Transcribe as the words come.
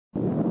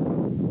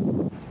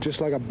just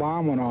like a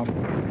bomb went off.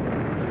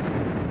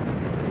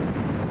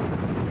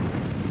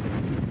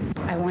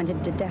 I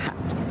wanted to die.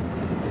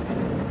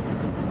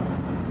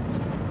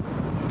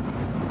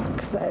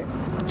 Because I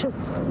just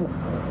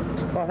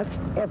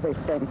lost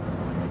everything.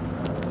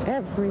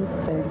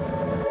 Everything.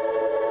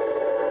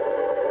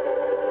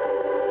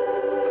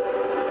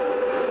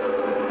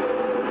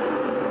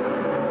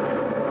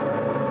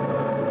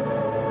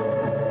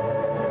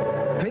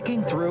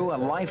 Picking through a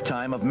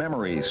lifetime of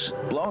memories,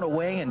 blown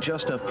away in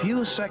just a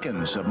few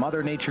seconds of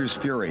Mother Nature's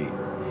fury.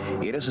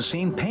 It is a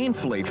scene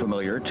painfully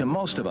familiar to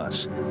most of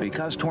us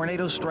because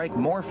tornadoes strike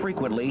more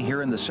frequently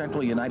here in the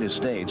central United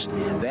States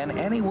than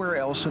anywhere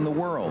else in the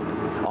world,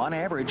 on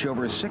average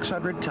over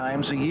 600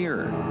 times a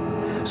year.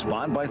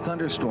 Spawned by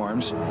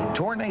thunderstorms,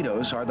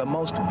 tornadoes are the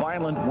most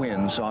violent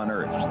winds on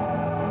Earth.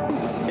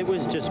 It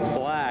was just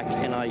black,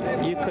 and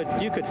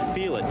you could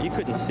feel it. You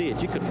couldn't see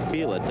it. You could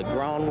feel it. The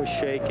ground was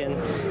shaking.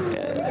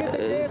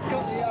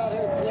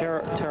 It's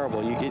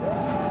terrible.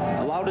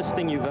 The loudest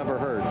thing you've ever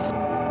heard.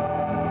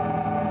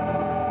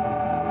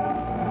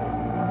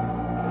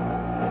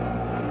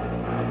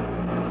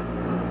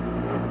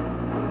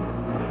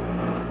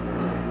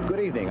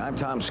 I'm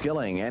Tom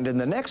Skilling, and in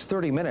the next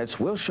 30 minutes,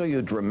 we'll show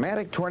you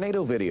dramatic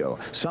tornado video,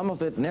 some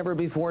of it never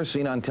before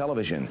seen on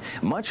television,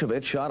 much of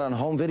it shot on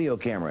home video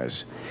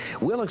cameras.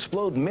 We'll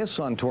explode myths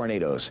on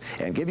tornadoes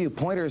and give you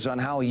pointers on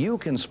how you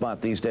can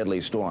spot these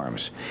deadly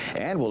storms.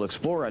 And we'll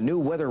explore a new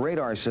weather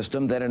radar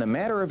system that in a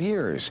matter of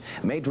years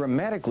may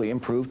dramatically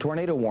improve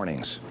tornado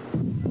warnings.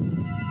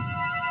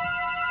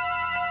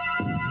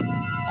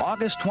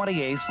 August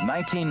 28th,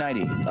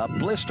 1990, a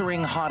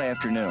blistering hot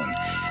afternoon,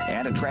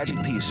 and a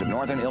tragic piece of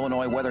northern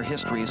Illinois weather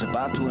history is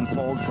about to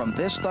unfold from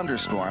this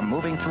thunderstorm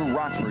moving through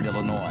Rockford,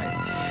 Illinois.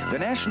 The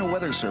National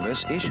Weather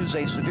Service issues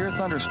a severe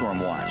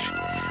thunderstorm watch.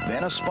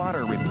 Then a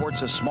spotter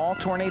reports a small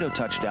tornado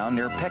touchdown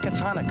near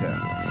Pecatonica.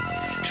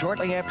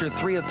 Shortly after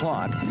 3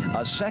 o'clock,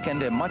 a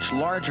second and much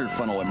larger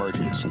funnel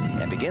emerges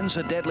and begins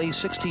a deadly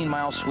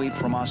 16-mile sweep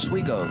from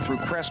Oswego through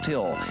Crest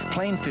Hill,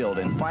 Plainfield,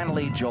 and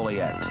finally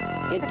Joliet.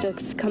 It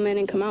just come in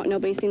and come out.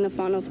 Nobody seen the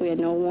funnels. We had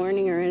no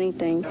warning or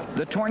anything.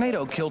 The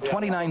tornado killed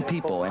 29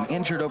 people and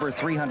injured over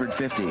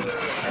 350.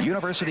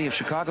 University of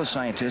Chicago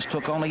scientists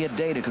took only a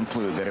day to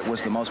conclude that it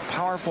was the most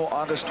powerful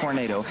August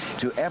tornado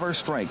to ever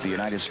strike the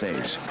United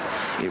States.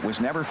 It was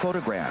never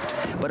photographed,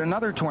 but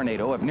another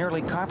tornado of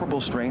nearly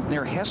comparable strength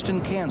near Heston,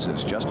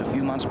 Kansas, just a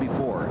few months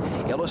before,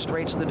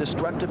 illustrates the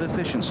destructive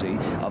efficiency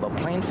of a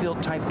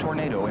Plainfield-type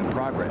tornado in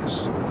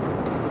progress.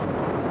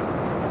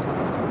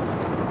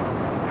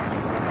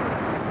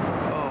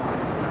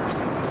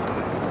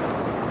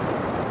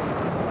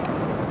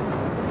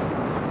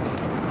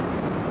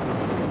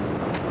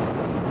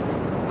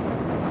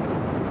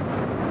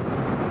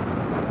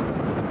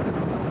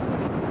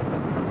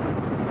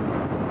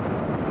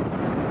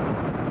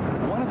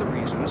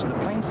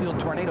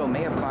 Tornado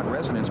may have caught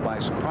residents by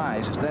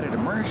surprise is that it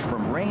emerged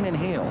from rain and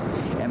hail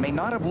and may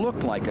not have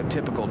looked like a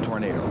typical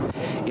tornado.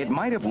 It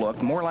might have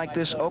looked more like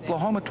this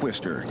Oklahoma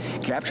twister,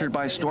 captured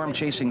by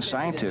storm-chasing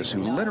scientists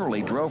who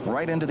literally drove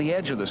right into the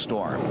edge of the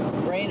storm.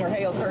 Rain or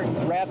hail curtains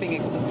wrapping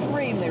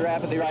extremely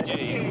rapidly right at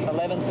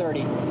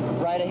 11:30,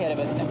 right ahead of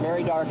us, and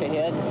very dark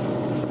ahead.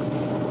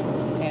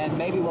 And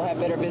maybe we'll have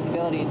better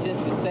visibility in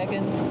just a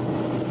second.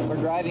 We're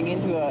driving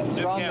into a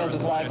strong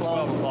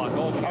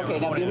mesocyclone. Okay,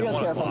 now be real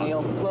careful,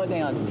 Neil. Slow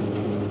down.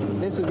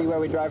 This would be where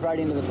we drive right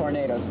into the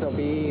tornado, so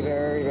be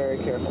very, very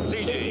careful.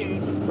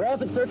 CG.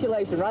 Rapid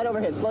circulation right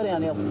overhead. Slow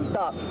down, Neil.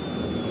 Stop.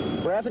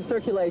 Rapid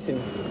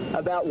circulation.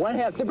 About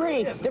 1/2.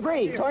 Debris!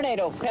 Debris!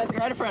 Tornado passing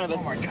right in front of us.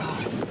 Oh my God.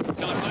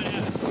 John, right at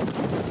us.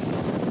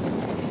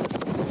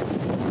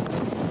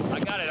 I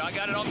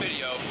got it on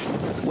video.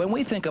 When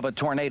we think of a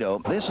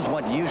tornado, this is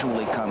what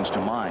usually comes to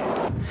mind.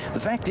 The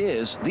fact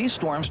is, these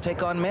storms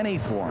take on many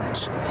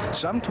forms.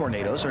 Some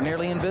tornadoes are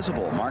nearly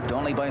invisible, marked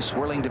only by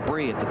swirling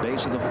debris at the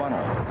base of the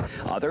funnel.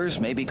 Others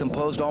may be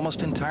composed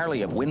almost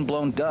entirely of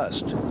wind-blown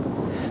dust.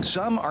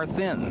 Some are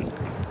thin.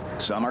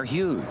 Some are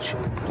huge,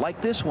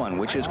 like this one,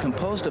 which is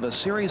composed of a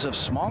series of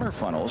smaller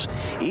funnels,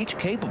 each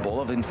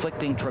capable of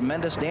inflicting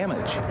tremendous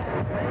damage.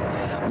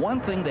 One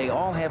thing they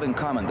all have in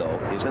common, though,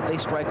 is that they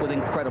strike with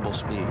incredible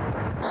speed.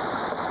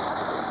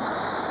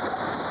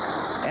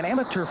 An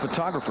amateur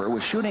photographer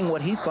was shooting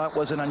what he thought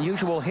was an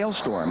unusual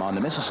hailstorm on the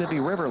Mississippi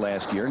River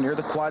last year near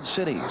the Quad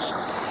Cities.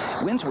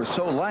 Winds were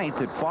so light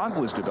that fog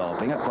was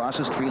developing across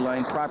his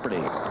tree-lined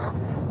property.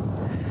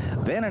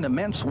 Then an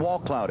immense wall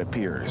cloud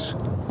appears.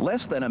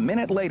 Less than a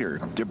minute later,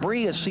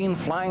 debris is seen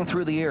flying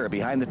through the air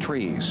behind the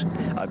trees.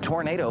 A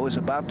tornado is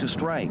about to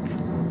strike.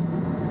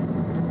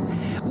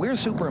 We're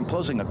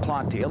superimposing a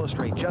clock to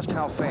illustrate just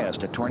how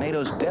fast a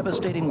tornado's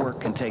devastating work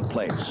can take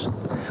place.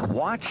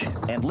 Watch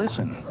and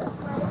listen.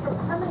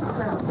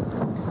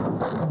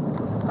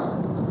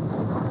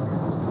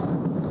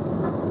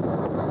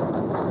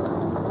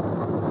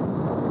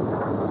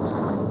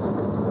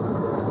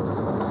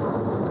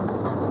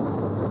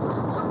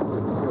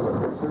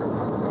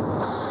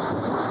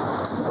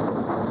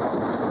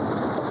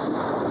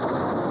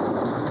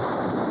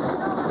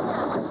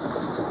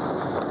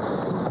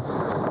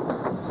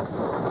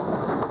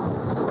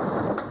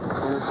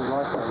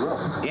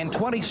 In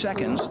 20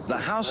 seconds, the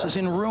house is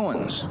in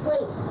ruins.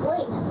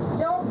 Wait,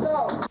 don't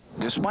go.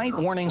 Despite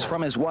warnings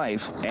from his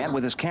wife, and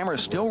with his camera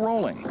still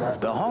rolling,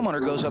 the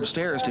homeowner goes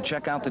upstairs to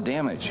check out the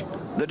damage.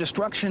 The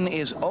destruction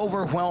is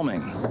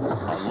overwhelming.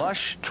 A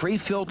lush,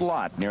 tree-filled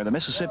lot near the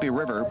Mississippi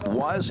River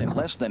was, in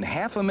less than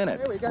half a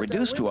minute,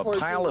 reduced to a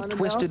pile of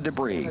twisted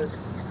debris.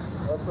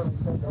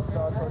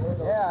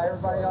 Yeah,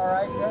 everybody all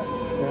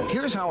right?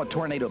 Here's how a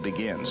tornado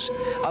begins.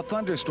 A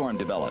thunderstorm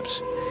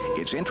develops.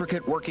 Its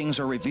intricate workings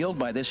are revealed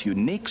by this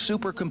unique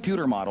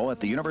supercomputer model at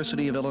the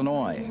University of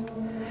Illinois.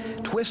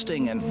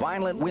 Twisting and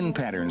violent wind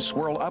patterns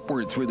swirl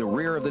upward through the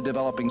rear of the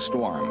developing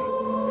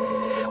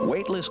storm.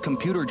 Weightless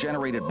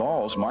computer-generated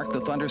balls mark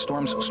the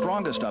thunderstorm's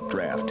strongest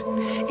updraft.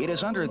 It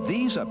is under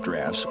these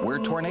updrafts where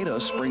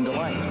tornadoes spring to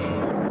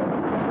life.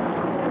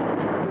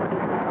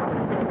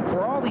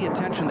 For all the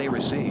attention they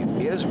receive,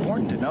 it is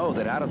important to know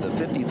that out of the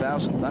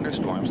 50,000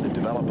 thunderstorms that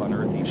develop on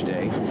Earth each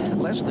day,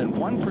 less than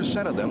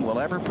 1% of them will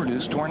ever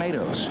produce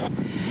tornadoes.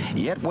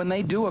 Yet when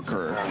they do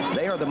occur,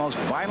 they are the most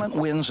violent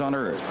winds on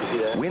Earth.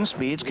 Wind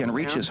speeds can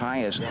reach as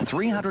high as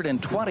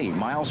 320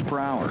 miles per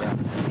hour.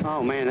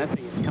 Oh man, that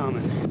thing is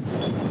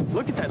coming.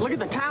 Look at that. Look at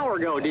the tower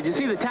go. Did you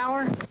see the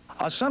tower?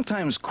 A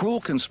sometimes cruel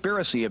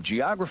conspiracy of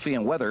geography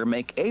and weather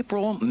make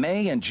April,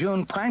 May, and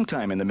June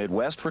primetime in the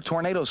Midwest for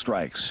tornado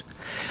strikes.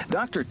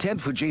 Dr. Ted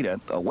Fujita,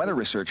 a weather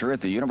researcher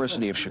at the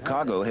University of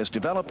Chicago, has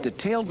developed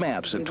detailed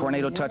maps of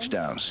tornado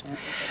touchdowns.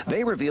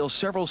 They reveal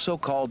several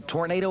so-called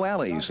tornado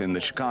alleys in the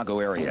Chicago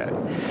area.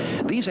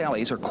 These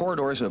alleys are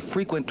corridors of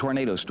frequent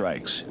tornado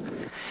strikes.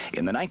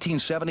 In the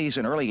 1970s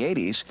and early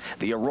 80s,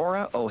 the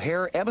Aurora,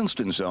 O'Hare,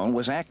 Evanston zone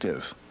was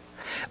active.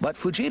 But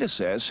Fujita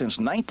says since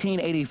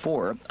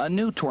 1984, a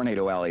new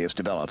tornado alley has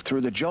developed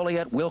through the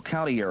Joliet-Will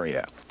County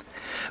area.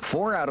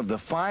 4 out of the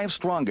 5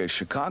 strongest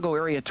Chicago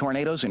area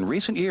tornadoes in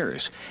recent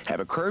years have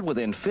occurred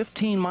within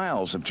 15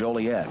 miles of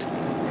Joliet.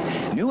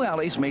 New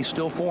alleys may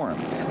still form.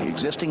 The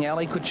existing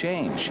alley could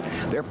change.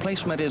 Their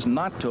placement is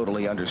not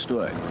totally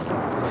understood.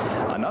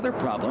 Another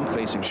problem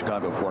facing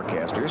Chicago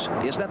forecasters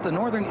is that the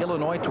northern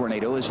Illinois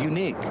tornado is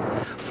unique,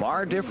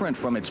 far different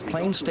from its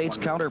Plain States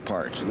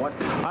counterpart.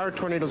 Our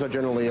tornadoes are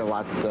generally a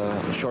lot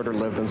shorter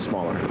lived and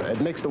smaller. It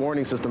makes the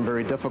warning system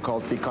very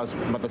difficult because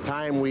by the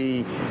time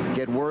we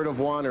get word of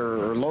one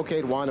or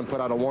locate one and put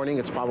out a warning,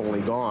 it's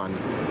probably gone.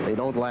 They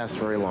don't last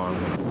very long.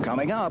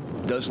 Coming up,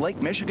 does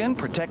Lake Michigan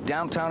protect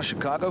downtown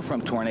Chicago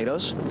from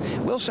tornadoes?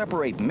 We'll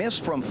separate myths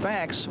from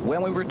facts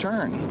when we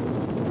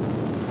return.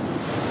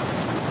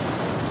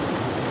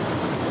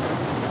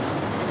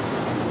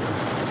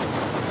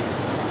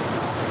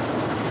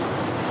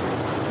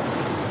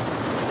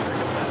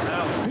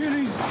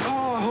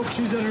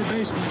 She's in her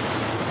basement.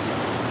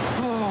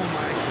 Oh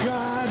my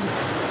God.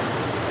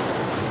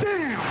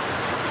 Damn.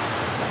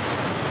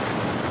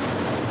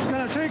 It's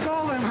gonna take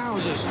all them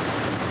houses.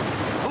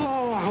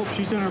 Oh, I hope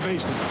she's in her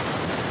basement.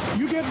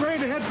 You get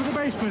ready to head for the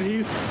basement,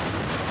 Heath.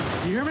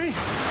 You hear me?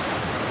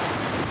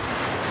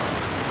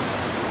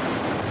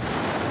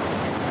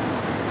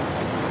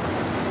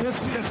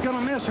 It's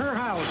gonna miss her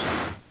house.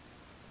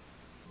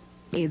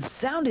 It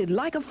sounded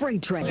like a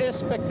freight train. This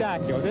is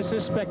spectacular. This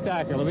is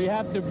spectacular. We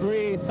have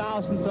debris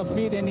thousands of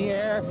feet in the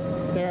air.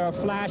 There are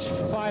flash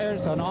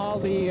fires on all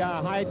the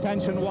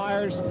high-tension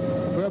wires.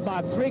 We're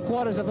about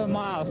 3/4 of a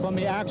mile from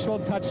the actual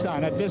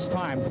touchdown at this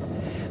time.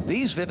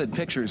 These vivid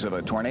pictures of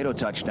a tornado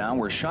touchdown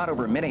were shot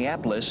over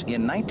Minneapolis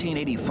in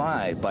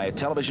 1985 by a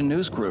television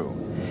news crew.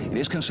 It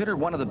is considered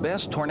one of the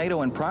best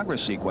tornado in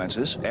progress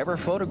sequences ever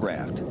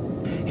photographed.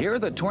 Here,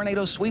 the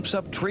tornado sweeps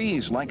up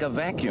trees like a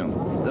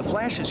vacuum. The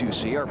flashes you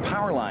see are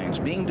power lines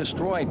being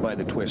destroyed by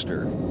the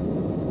twister.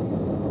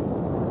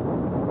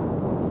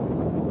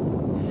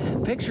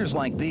 Pictures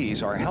like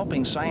these are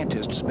helping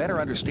scientists better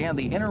understand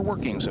the inner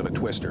workings of a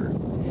twister.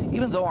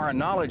 Even though our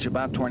knowledge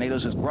about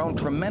tornadoes has grown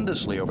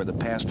tremendously over the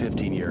past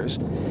 15 years,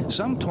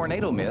 some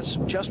tornado myths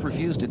just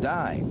refuse to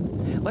die.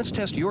 Let's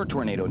test your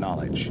tornado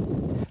knowledge.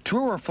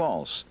 True or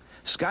false?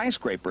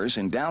 Skyscrapers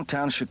in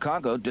downtown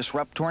Chicago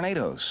disrupt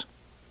tornadoes.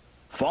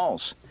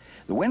 False.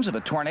 The winds of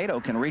a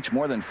tornado can reach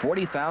more than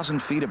 40,000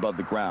 feet above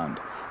the ground.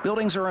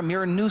 Buildings are a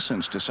mere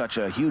nuisance to such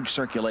a huge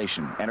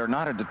circulation and are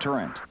not a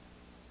deterrent.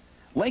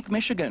 Lake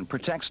Michigan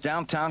protects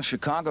downtown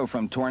Chicago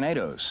from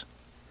tornadoes.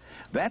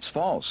 That's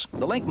false.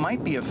 The lake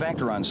might be a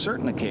factor on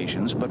certain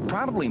occasions, but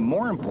probably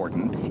more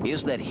important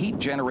is that heat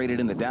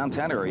generated in the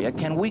downtown area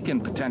can weaken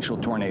potential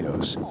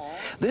tornadoes.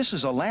 This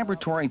is a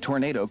laboratory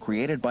tornado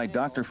created by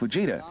Dr.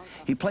 Fujita.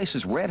 He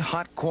places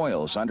red-hot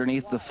coils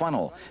underneath the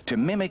funnel to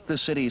mimic the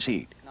city's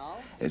heat.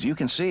 As you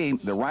can see,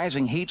 the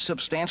rising heat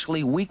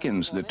substantially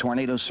weakens the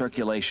tornado's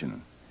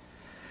circulation.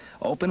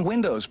 Open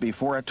windows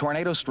before a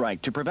tornado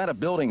strike to prevent a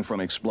building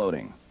from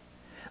exploding.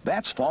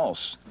 That's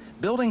false.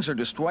 Buildings are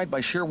destroyed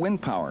by sheer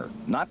wind power,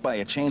 not by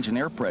a change in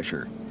air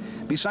pressure.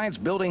 Besides,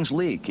 buildings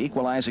leak,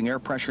 equalizing air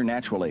pressure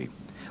naturally.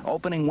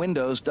 Opening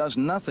windows does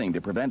nothing to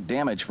prevent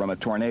damage from a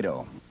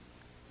tornado.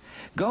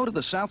 Go to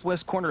the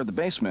southwest corner of the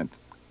basement.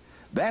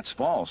 That's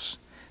false.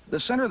 The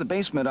center of the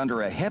basement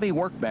under a heavy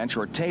workbench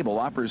or table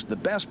offers the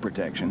best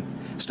protection.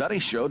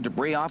 Studies showed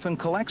debris often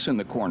collects in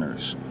the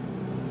corners.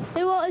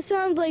 Well, it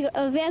sounds like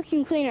a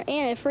vacuum cleaner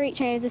and a freight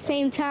train at the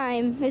same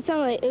time. It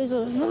sounded like it was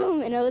a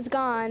boom and it was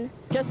gone.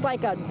 Just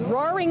like a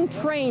roaring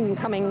train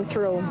coming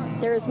through.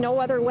 There is no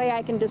other way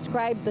I can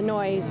describe the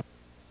noise.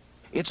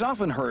 It's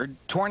often heard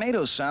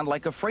tornadoes sound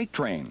like a freight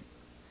train.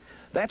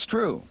 That's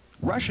true.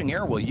 Rushing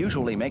air will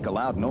usually make a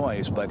loud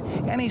noise, but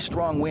any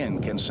strong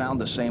wind can sound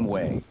the same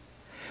way.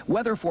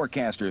 Weather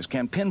forecasters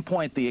can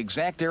pinpoint the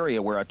exact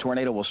area where a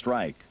tornado will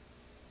strike.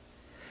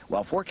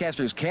 While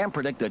forecasters can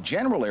predict the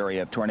general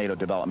area of tornado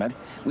development,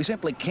 we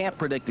simply can't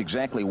predict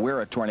exactly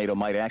where a tornado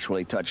might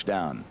actually touch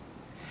down.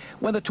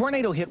 When the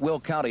tornado hit Will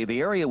County,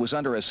 the area was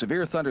under a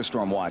severe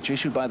thunderstorm watch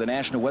issued by the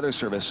National Weather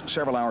Service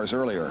several hours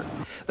earlier.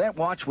 That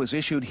watch was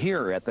issued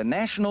here at the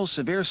National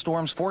Severe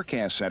Storms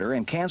Forecast Center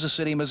in Kansas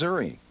City,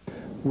 Missouri.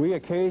 We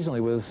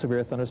occasionally, with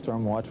severe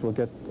thunderstorm watch, will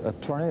get a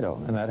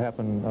tornado, and that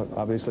happened,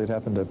 obviously it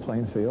happened at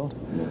Plainfield.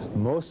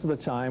 Most of the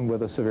time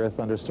with a severe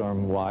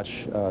thunderstorm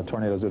watch,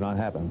 tornadoes do not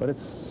happen, but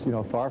it's,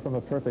 far from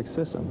a perfect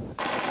system.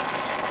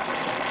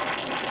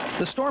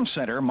 The Storm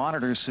Center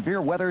monitors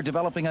severe weather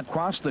developing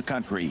across the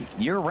country,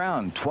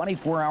 year-round,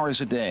 24 hours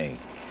a day.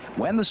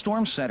 When the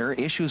Storm Center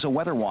issues a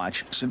weather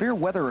watch, severe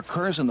weather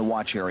occurs in the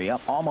watch area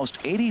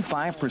almost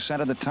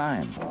 85% of the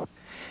time.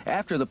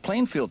 After the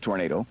Plainfield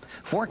tornado,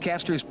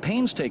 forecasters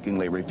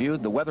painstakingly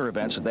reviewed the weather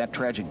events of that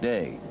tragic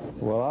day.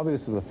 Well,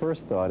 obviously the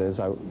first thought is,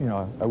 I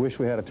wish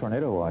we had a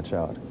tornado watch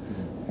out.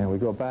 And we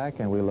go back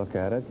and we look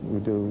at it. We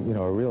do,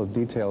 a real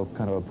detailed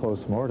kind of a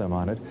post-mortem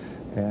on it.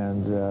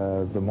 And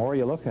the more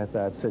you look at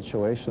that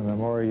situation, the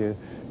more you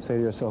say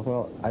to yourself,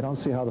 well, I don't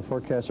see how the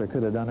forecaster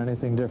could have done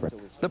anything different.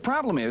 The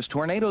problem is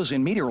tornadoes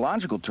in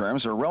meteorological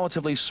terms are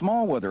relatively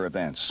small weather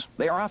events.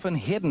 They are often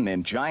hidden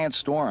in giant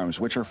storms,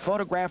 which are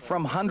photographed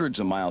from hundreds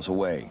of miles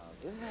away.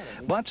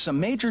 But some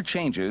major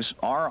changes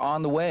are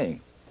on the way.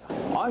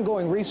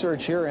 Ongoing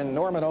research here in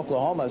Norman,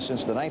 Oklahoma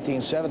since the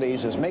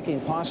 1970s is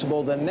making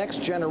possible the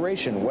next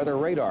generation weather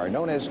radar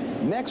known as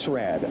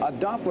NEXRAD, a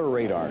Doppler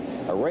radar,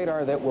 a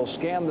radar that will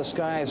scan the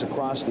skies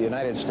across the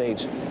United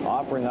States,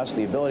 offering us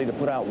the ability to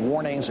put out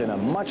warnings in a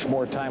much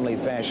more timely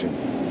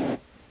fashion.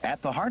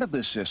 At the heart of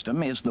this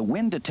system is the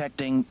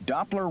wind-detecting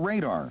Doppler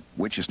radar,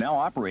 which is now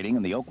operating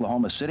in the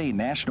Oklahoma City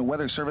National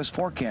Weather Service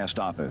Forecast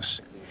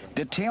Office.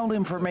 Detailed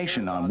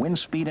information on wind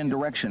speed and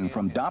direction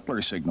from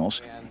Doppler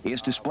signals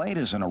is displayed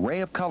as an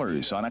array of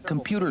colors on a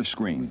computer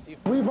screen.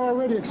 We've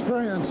already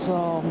experienced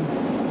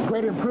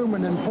great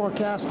improvement in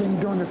forecasting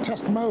during the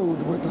test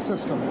mode with the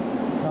system.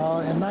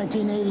 In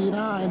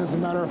 1989, as a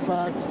matter of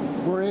fact,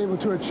 we're able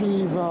to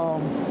achieve,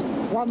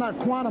 while not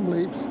quantum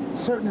leaps,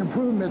 certain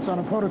improvements on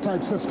a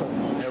prototype system.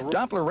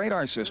 Doppler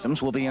radar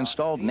systems will be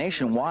installed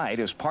nationwide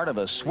as part of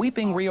a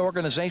sweeping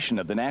reorganization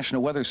of the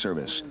National Weather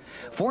Service.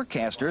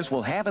 Forecasters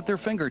will have at their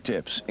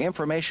fingertips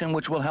information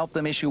which will help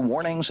them issue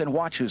warnings and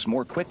watches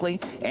more quickly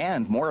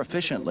and more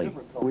efficiently.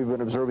 We've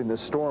been observing this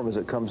storm as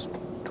it comes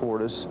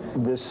toward us.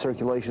 This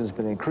circulation has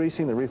been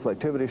increasing. The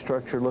reflectivity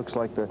structure looks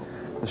like the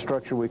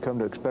structure we come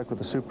to expect with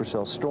the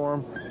supercell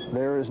storm.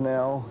 There is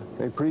now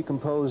a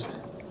pre-composed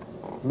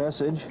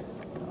message.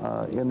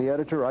 In the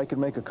editor, I could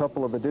make a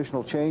couple of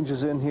additional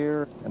changes in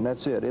here, and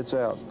that's it. It's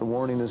out. The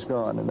warning is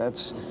gone, and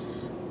that's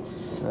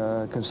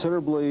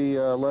considerably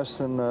less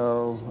than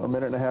a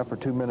minute and a half or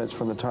 2 minutes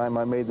from the time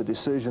I made the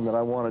decision that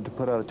I wanted to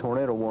put out a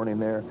tornado warning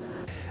there.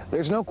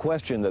 There's no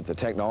question that the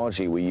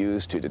technology we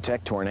use to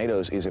detect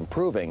tornadoes is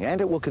improving, and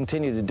it will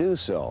continue to do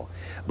so.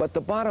 But the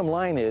bottom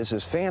line is,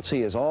 as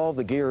fancy as all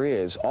the gear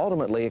is,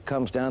 ultimately it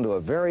comes down to a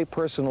very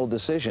personal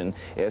decision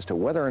as to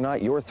whether or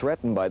not you're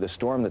threatened by the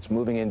storm that's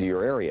moving into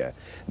your area.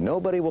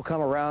 Nobody will come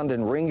around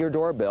and ring your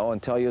doorbell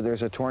and tell you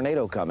there's a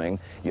tornado coming.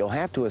 You'll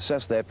have to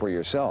assess that for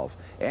yourself,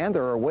 and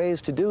there are ways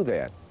to do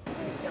that.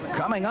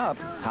 Coming up,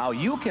 how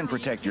you can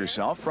protect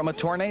yourself from a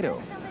tornado.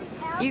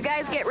 You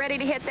guys get ready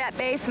to hit that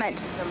basement.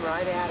 Come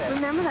right at it.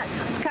 Remember that.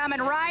 It's coming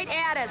right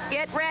at us.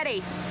 Get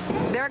ready.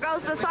 There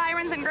goes the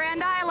sirens in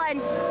Grand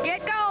Island.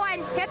 Get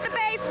going. Hit the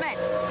basement.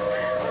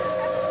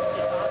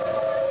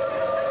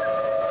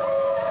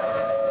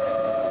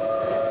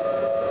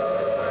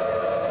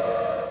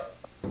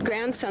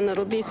 Grandson,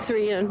 that'll be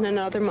 3 in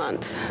another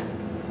month.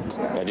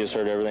 I just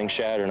heard everything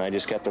shatter, and I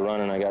just kept the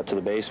run, and I got to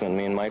the basement.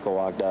 Me and Michael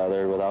walked out of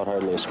there without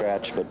hardly a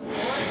scratch, but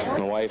my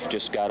wife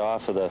just got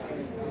off of the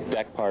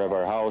deck part of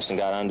our house and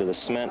got onto the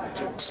cement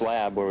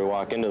slab where we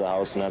walk into the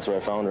house, and that's where I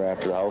found her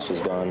after the house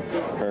was gone.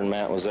 Her and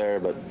Matt was there,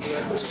 but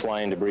this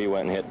flying debris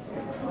went and hit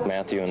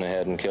Matthew in the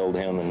head and killed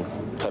him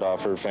and cut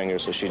off her finger,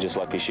 so she's just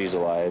lucky she's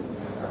alive.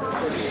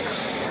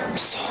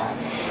 So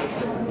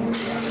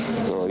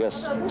I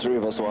guess 3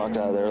 of us walked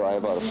out of there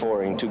alive out of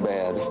 4. Ain't too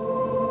bad.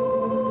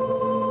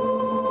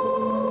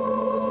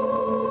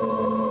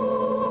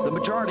 The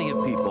majority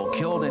of people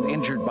killed and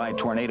injured by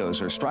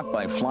tornadoes are struck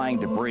by flying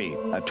debris.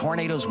 A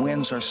tornado's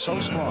winds are so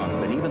strong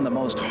that even the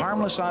most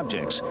harmless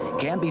objects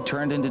can be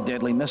turned into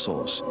deadly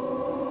missiles.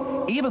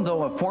 Even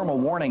though a formal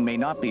warning may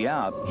not be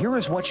out, here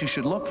is what you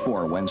should look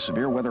for when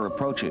severe weather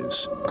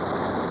approaches.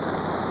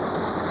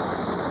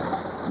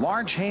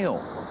 Large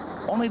hail.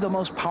 Only the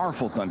most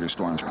powerful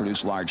thunderstorms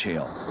produce large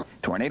hail.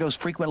 Tornadoes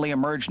frequently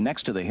emerge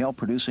next to the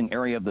hail-producing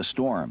area of the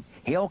storm.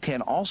 Hail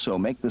can also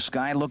make the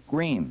sky look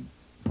green.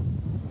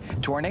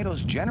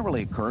 Tornadoes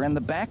generally occur in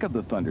the back of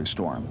the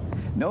thunderstorm.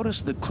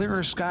 Notice the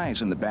clearer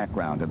skies in the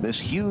background of this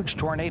huge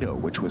tornado,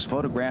 which was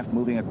photographed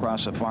moving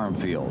across a farm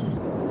field.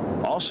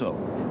 Also,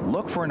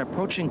 look for an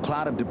approaching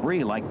cloud of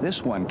debris like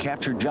this one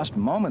captured just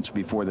moments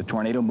before the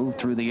tornado moved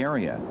through the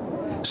area.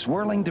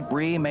 Swirling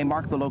debris may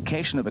mark the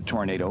location of a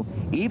tornado,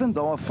 even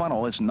though a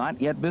funnel is not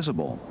yet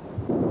visible.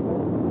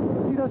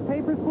 See those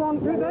papers flung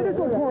through? That is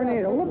a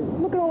tornado.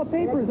 Look at all the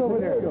papers over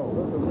there.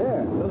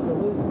 There.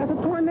 That's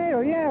a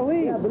tornado. Yeah,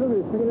 leaves. Yeah, but look,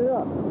 it's picking it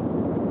up.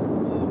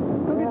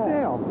 Look at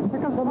Dale. Here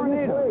comes a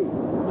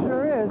tornado.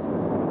 Sure is.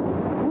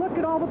 Look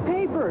at all the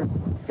papers.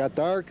 Got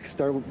dark,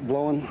 started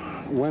blowing,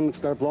 wind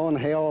started blowing,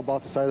 hail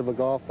about the size of a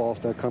golf ball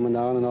started coming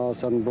down, and all of a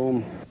sudden,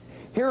 boom.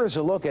 Here is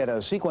a look at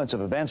a sequence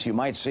of events you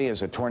might see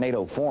as a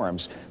tornado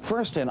forms.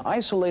 First, an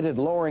isolated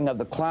lowering of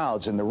the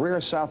clouds in the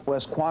rear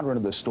southwest quadrant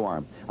of the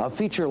storm. A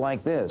feature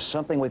like this,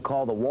 something we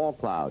call the wall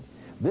cloud.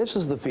 This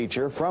is the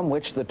feature from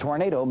which the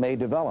tornado may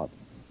develop.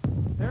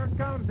 There it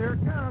comes, there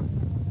it comes.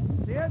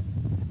 See it?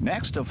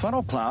 Next, a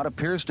funnel cloud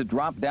appears to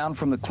drop down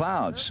from the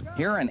clouds.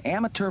 Here, an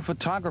amateur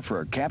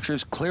photographer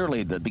captures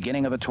clearly the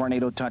beginning of a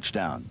tornado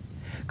touchdown.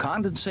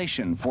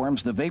 Condensation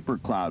forms the vapor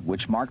cloud,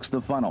 which marks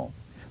the funnel.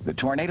 The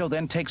tornado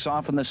then takes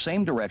off in the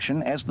same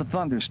direction as the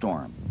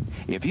thunderstorm.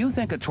 If you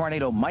think a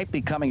tornado might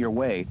be coming your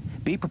way,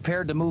 be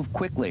prepared to move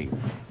quickly.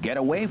 Get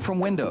away from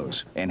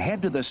windows and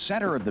head to the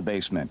center of the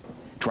basement.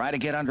 Try to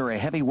get under a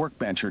heavy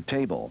workbench or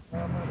table.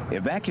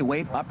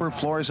 Evacuate upper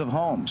floors of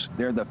homes.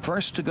 They're the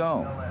first to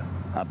go.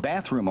 A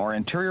bathroom or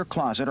interior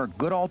closet are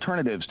good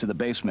alternatives to the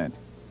basement.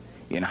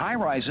 In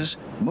high-rises,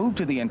 move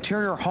to the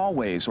interior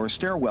hallways or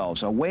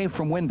stairwells away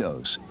from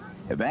windows.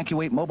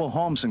 Evacuate mobile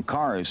homes and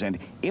cars, and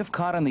if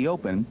caught in the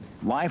open,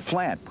 lie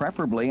flat,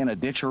 preferably in a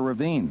ditch or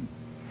ravine.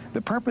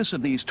 The purpose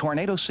of these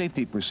tornado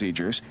safety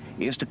procedures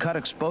is to cut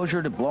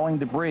exposure to blowing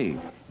debris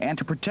and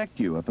to protect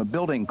you if a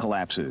building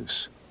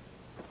collapses.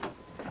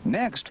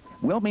 Next,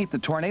 we'll meet the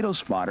tornado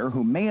spotter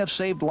who may have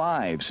saved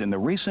lives in the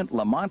recent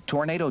Lamont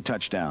tornado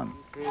touchdown.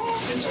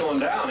 It's going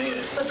down, ain't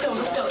it? Let's go.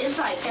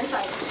 Inside,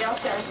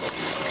 downstairs.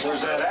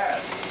 Where's that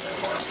at?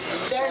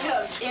 There it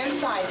goes,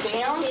 inside,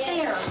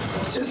 downstairs.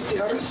 Just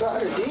the other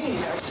side of Dean,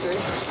 I'd say.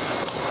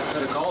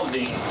 Could have called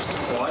Dean.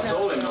 Well, I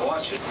told him to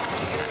watch it.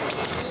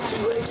 It's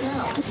too late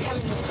now. It's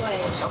coming this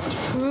way.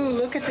 Ooh,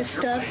 look at the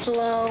stuff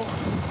below.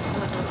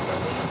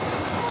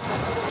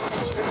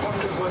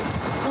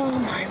 Oh,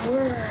 my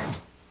word.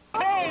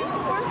 Hey,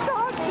 we're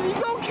talking.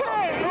 It's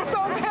okay. It's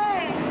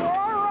okay. We're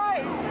all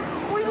right.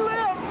 We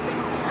lived.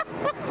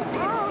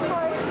 Oh,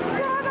 my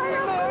God, I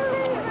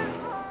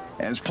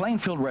lived. As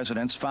Plainfield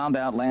residents found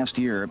out last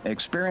year,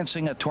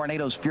 experiencing a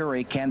tornado's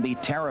fury can be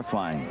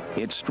terrifying.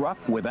 It struck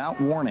without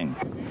warning.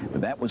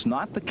 But that was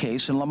not the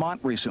case in Lamont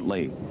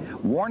recently.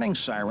 Warning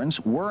sirens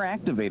were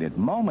activated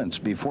moments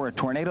before a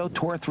tornado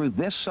tore through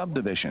this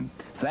subdivision,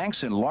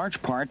 thanks in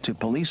large part to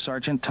Police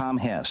Sergeant Tom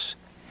Hess.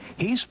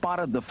 He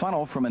spotted the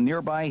funnel from a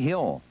nearby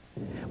hill.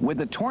 With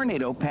the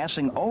tornado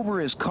passing over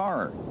his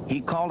car,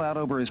 he called out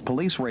over his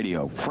police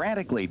radio,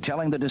 frantically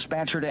telling the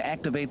dispatcher to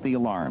activate the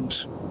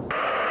alarms.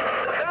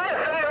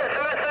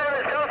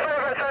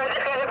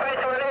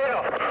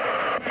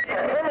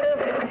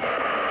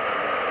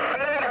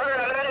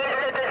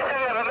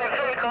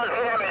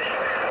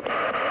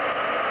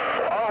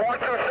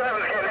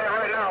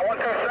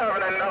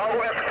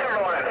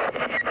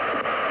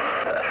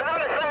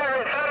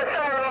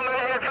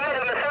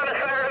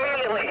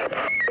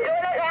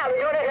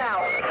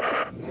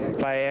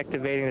 By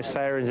activating the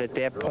sirens at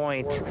that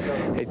point,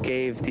 it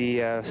gave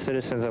the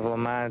citizens of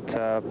Lamont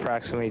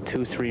approximately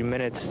 2-3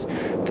 minutes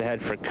to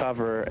head for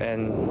cover,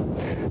 and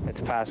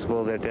it's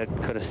possible that that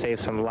could have saved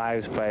some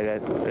lives by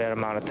that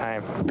amount of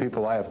time.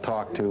 People I have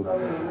talked to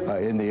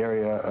in the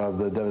area of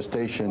the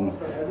devastation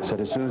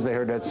said as soon as they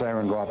heard that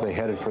siren go off, they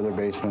headed for their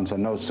basements,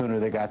 and no sooner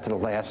they got to the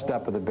last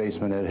step of the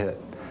basement, it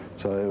hit.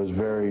 So it was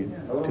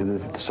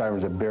the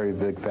sirens a very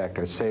big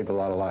factor. It saved a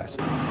lot of lives.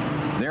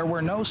 There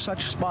were no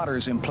such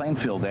spotters in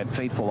Plainfield that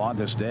fateful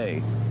August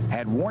day.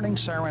 Had warning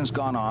sirens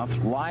gone off,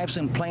 lives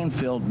in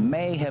Plainfield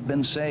may have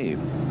been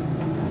saved.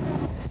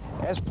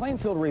 As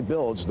Plainfield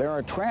rebuilds, there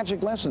are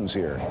tragic lessons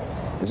here.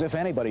 As if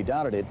anybody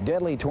doubted it,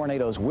 deadly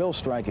tornadoes will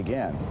strike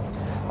again.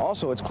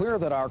 Also, it's clear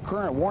that our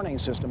current warning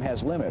system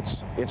has limits.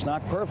 It's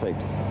not perfect.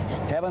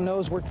 Heaven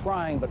knows we're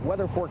trying, but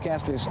weather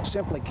forecasters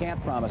simply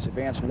can't promise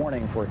advance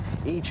warning for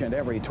each and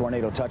every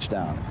tornado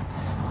touchdown.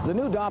 The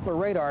new Doppler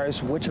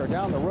radars, which are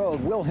down the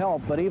road, will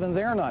help, but even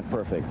they're not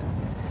perfect.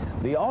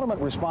 The ultimate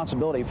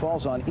responsibility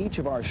falls on each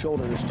of our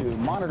shoulders to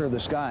monitor the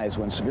skies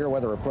when severe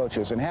weather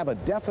approaches and have a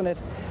definite,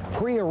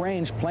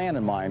 prearranged plan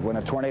in mind when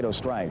a tornado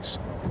strikes.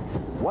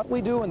 What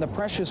we do in the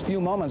precious few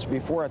moments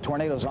before a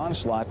tornado's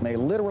onslaught may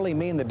literally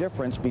mean the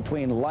difference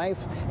between life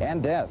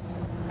and death.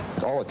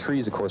 all the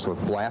trees, of course, were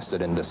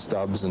blasted into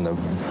stubs, and the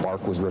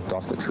bark was ripped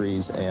off the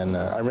trees. And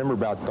I remember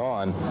about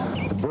dawn,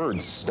 the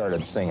birds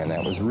started singing.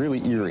 That was really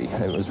eerie.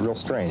 It was real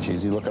strange.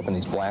 You look up in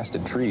these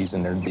blasted trees,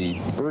 and there'd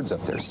be birds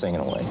up there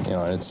singing away. You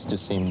know, and it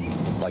just seemed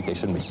like they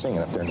shouldn't be singing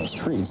up there in those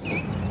trees.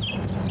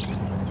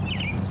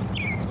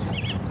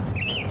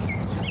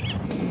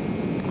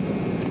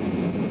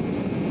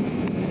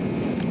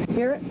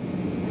 Hear it?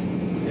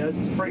 Yeah,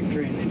 it's a freight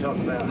train they talk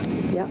about.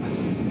 Yep.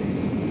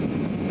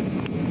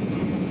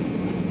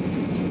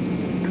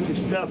 The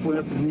stuff went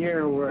up in the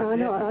air where I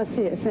know, I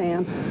see it,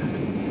 Sam.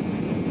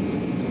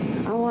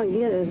 I want to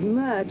get as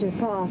much as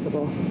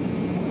possible.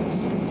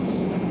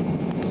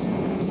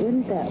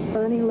 Isn't that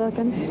funny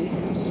looking?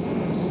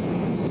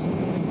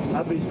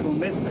 I bet he's going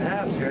to miss the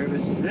house here,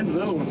 but them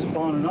little ones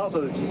spawning off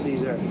of it, you see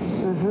there.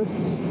 Uh-huh.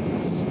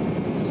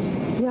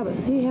 Yeah, but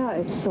see how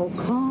it's so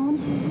calm?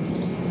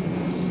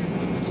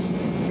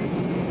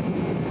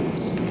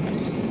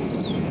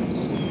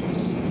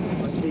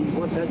 I tell you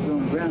what, that's been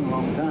on the ground a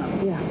long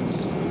time. Yeah.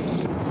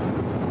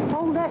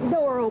 Hold that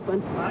door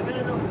open. I bet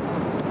it open.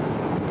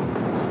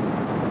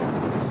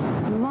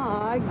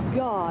 My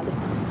God.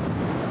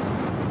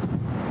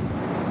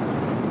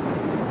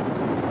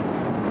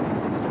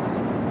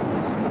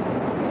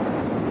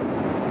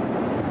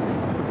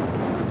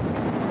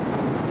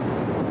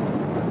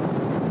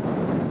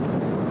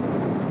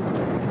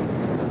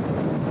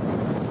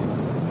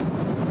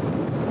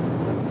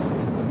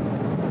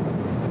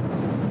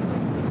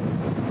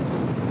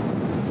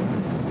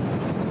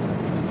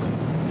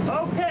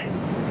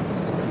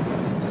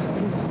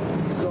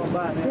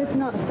 It's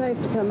not safe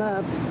to come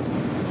up.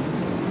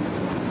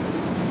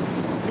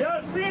 You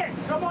see it?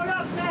 Come on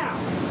up now.